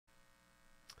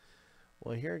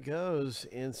Well, here it goes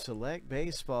in Select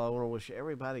Baseball. I want to wish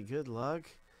everybody good luck.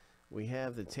 We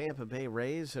have the Tampa Bay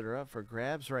Rays that are up for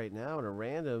grabs right now in a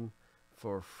random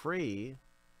for free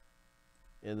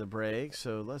in the break.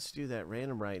 So let's do that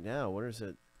random right now. What is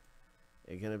it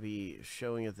going to be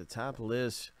showing at the top of the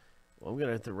list? Well, I'm going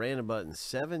to hit the random button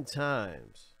 7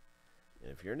 times.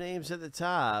 And if your name's at the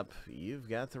top, you've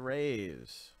got the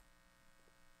Rays.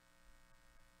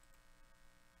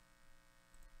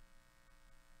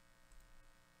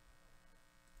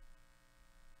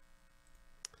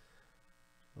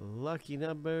 Lucky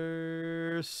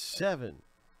number 7.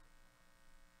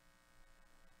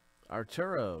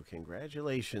 Arturo,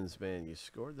 congratulations, man. You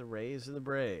scored the Rays in the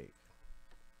break.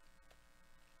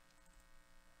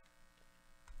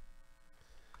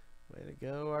 Way to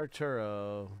go,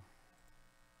 Arturo.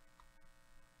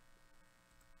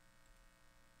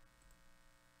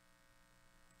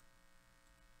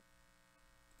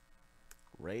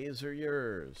 Rays are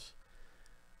yours.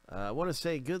 I want to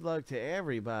say good luck to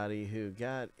everybody who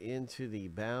got into the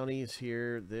bounties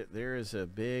here. There is a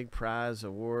big prize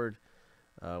award.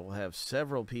 We'll have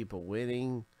several people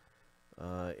winning.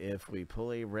 If we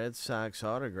pull a Red Sox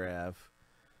autograph,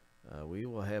 we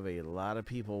will have a lot of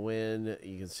people win.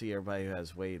 You can see everybody who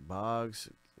has Wade Boggs.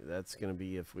 That's going to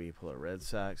be if we pull a Red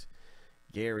Sox.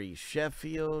 Gary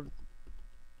Sheffield,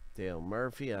 Dale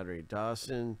Murphy, Andre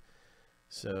Dawson.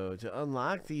 So to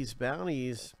unlock these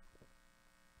bounties,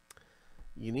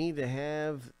 you need to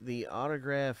have the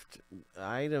autographed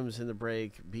items in the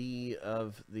break be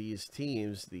of these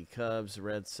teams: the Cubs,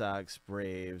 Red Sox,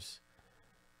 Braves,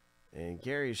 and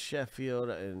Gary Sheffield.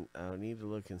 And I need to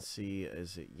look and see,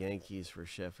 is it Yankees for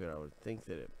Sheffield? I would think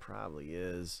that it probably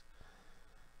is,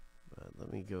 but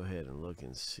let me go ahead and look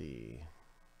and see.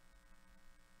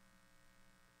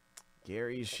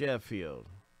 Gary Sheffield.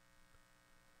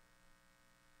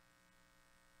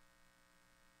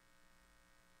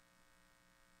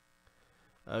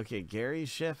 Okay, Gary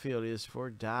Sheffield is for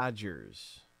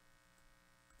Dodgers.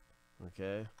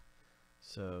 Okay,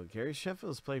 so Gary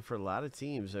Sheffield's played for a lot of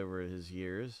teams over his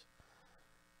years,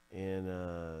 and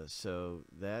so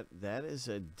that is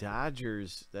a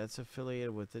Dodgers. That's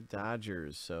affiliated with the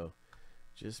Dodgers. So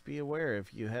just be aware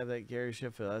if you have that Gary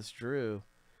Sheffield. That's Drew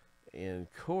and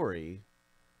Corey.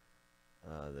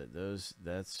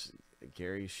 That's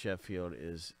Gary Sheffield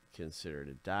is considered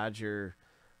a Dodger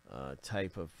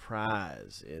type of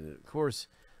prize. And of course,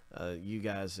 you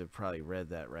guys have probably read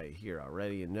that right here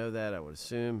already and know that, I would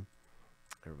assume.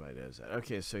 Everybody knows that.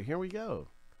 Okay, so here we go.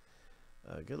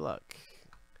 Good luck.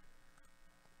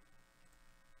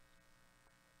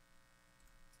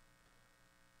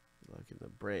 Good luck in the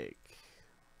break.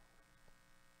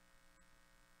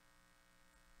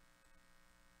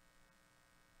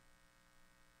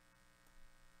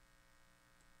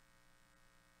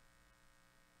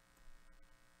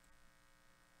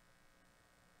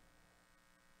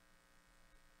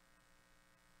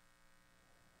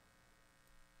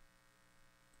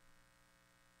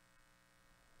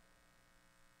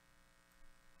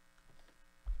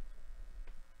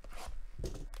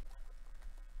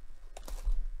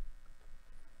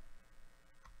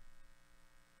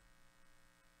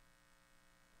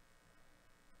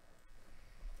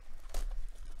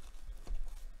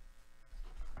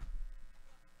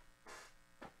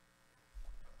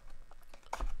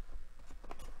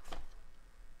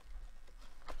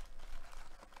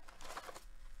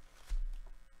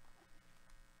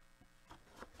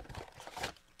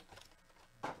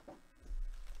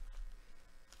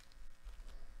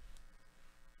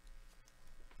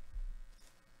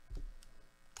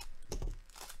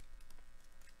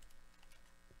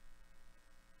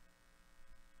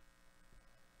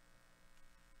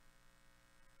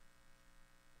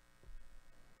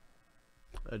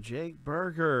 A Jake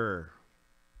Burger.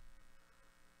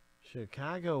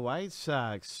 Chicago White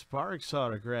Sox Sparks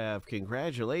autograph.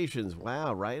 Congratulations.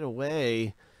 Wow, right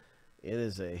away. It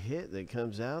is a hit that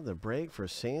comes out the break for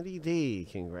Sandy D.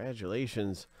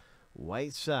 Congratulations,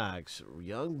 White Sox.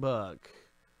 Young Buck.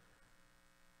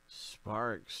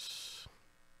 Sparks.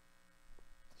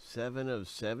 7 of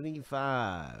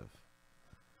 75.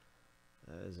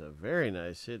 That is a very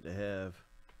nice hit to have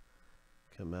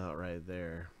come out right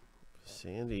there.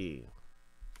 Sandy.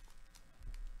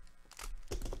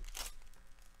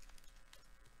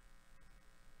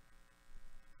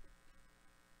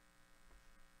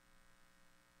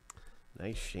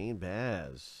 Nice Shane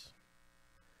Baz.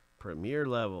 Premier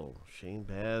level. Shane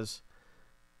Baz.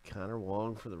 Connor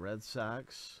Wong for the Red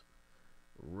Sox.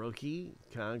 Rookie.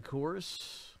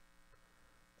 Concourse.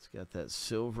 It's got that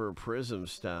silver prism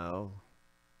style.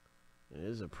 It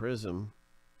is a prism.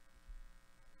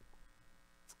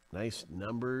 Nice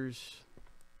numbers.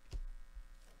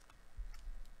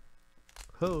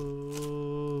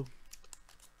 Ho.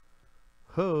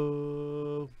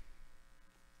 Ho.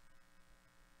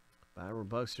 Byron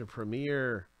Buxton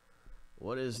Premier.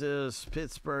 What is this?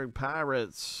 Pittsburgh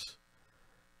Pirates.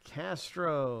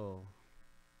 Castro.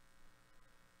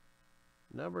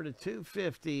 Number to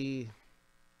 250.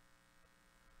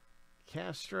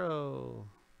 Castro.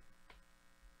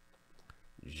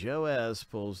 Joe S.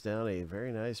 pulls down a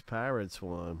very nice Pirates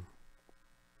one.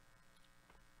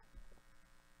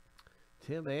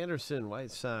 Tim Anderson,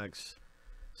 White Sox.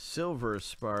 Silver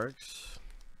Sparks.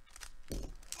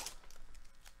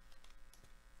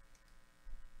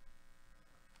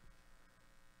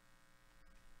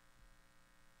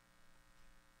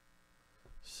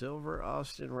 Silver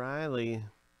Austin Riley.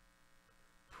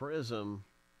 Prism.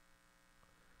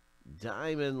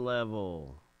 Diamond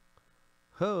level.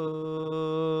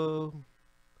 Ho.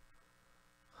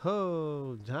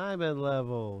 Ho. Diamond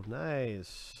level.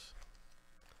 Nice.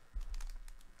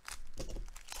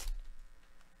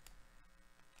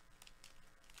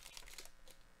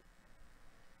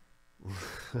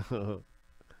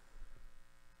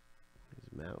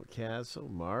 Mountcastle.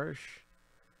 Marsh.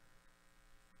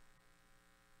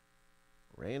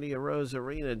 Randy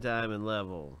Arozarena diamond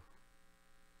level.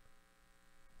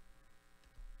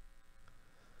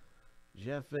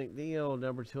 Jeff McNeil,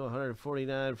 number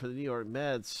 249 for the New York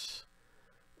Mets.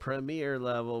 Premier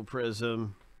level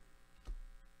prism.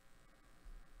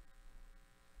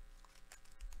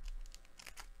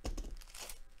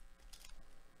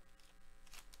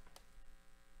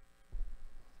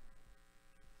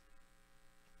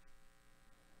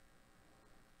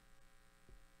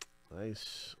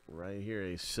 Nice right here,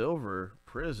 a silver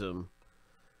prism.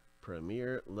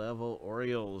 Premier level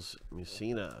Orioles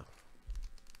Messina.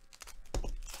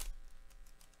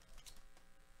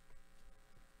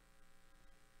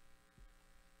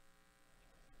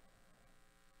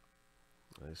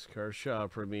 Nice Kershaw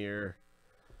Premier.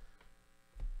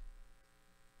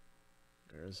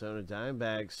 Arizona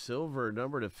Diamondbacks silver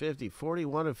number to 50,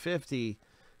 41 of 50.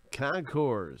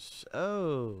 Concourse.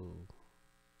 Oh.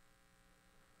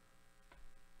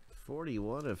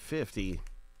 41 of 50.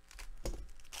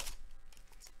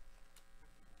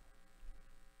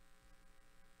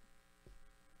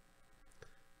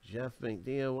 Jeff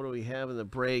McNeil, what do we have in the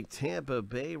break? Tampa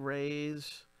Bay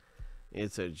Rays.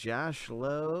 It's a Josh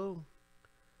Lowe.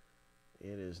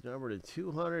 It is number to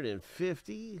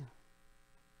 250.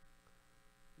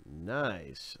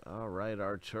 Nice. All right,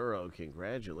 Arturo.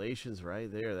 Congratulations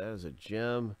right there. That is a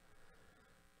gem.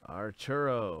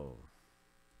 Arturo.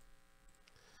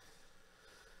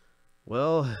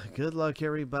 Well, good luck,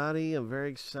 everybody. I'm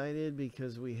very excited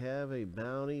because we have a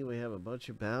bounty. We have a bunch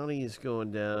of bounties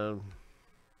going down.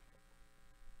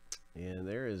 And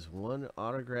there is one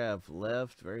autograph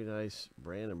left. Very nice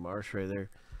Brandon Marsh right there.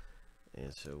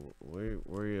 And so we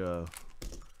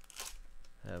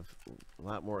have a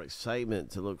lot more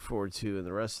excitement to look forward to in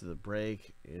the rest of the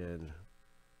break. And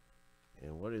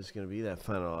what is going to be that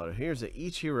final auto? Here's an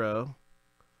Ichiro.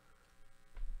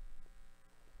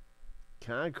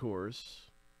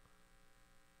 Concourse.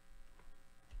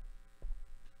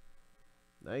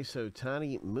 Nice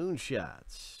Ohtani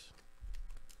Moonshots.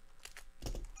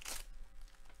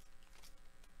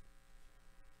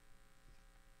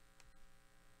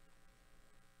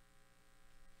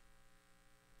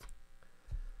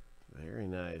 Very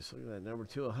nice. Look at that number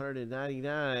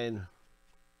 299.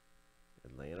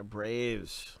 Atlanta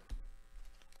Braves.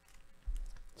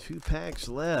 2 packs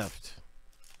left.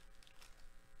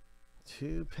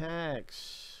 2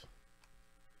 packs.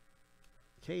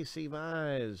 Casey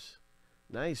Mize.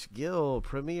 Nice Gill.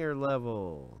 Premier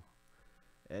level.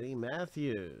 Eddie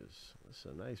Matthews. This is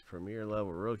a nice premier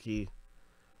level rookie.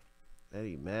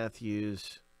 Eddie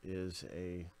Matthews is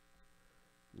a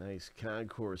nice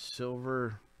Concourse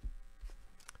silver.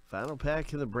 Final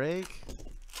pack in the break.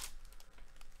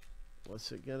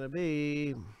 What's it going to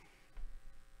be?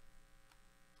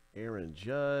 Aaron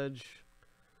Judge.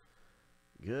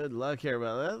 Good luck,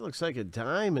 everybody. That looks like a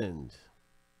diamond.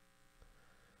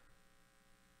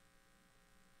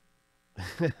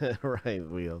 Right,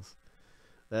 Wheels.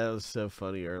 That was so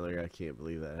funny earlier. I can't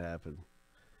believe that happened.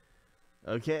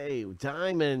 Okay,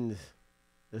 diamond.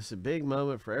 This is a big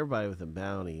moment for everybody with a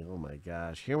bounty. Oh my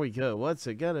gosh. Here we go. What's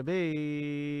it going to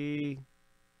be?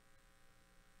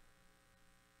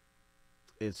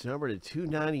 It's numbered to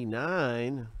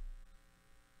 299.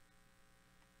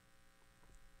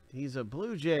 He's a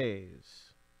Blue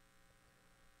Jays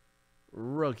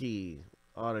rookie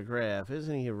autograph.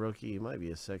 Isn't he a rookie? He might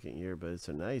be a second year, but it's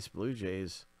a nice Blue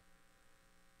Jays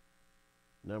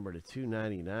number to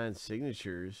 299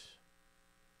 signatures.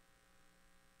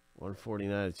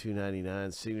 149 to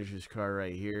 299 signatures card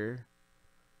right here.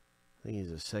 I think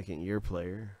he's a second-year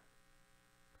player.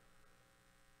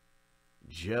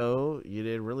 Joe, you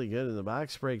did really good in the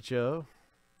box break, Joe.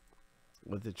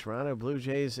 With the Toronto Blue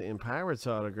Jays and Pirates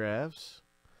autographs.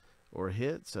 Or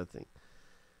hits, I think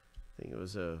it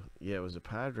was a, yeah, it was a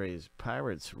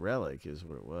Pirates relic is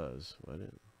what it was. Wasn't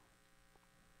it?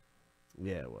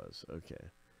 Yeah, it was. Okay.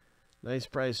 Nice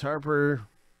Bryce Harper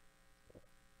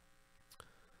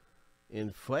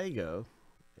in Fuego.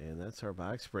 And that's our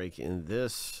box break in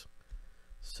this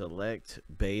Select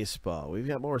Baseball. We've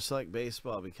got more Select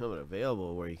Baseball becoming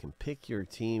available where you can pick your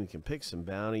team, you can pick some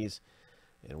bounties,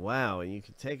 and wow, and you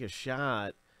can take a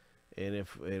shot. And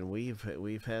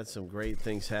we've had some great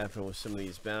things happen with some of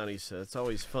these bounties, so it's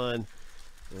always fun.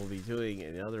 We'll be doing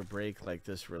another break like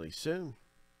this really soon.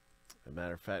 As a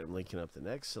matter of fact, I'm linking up the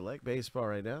next Select Baseball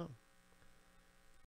right now.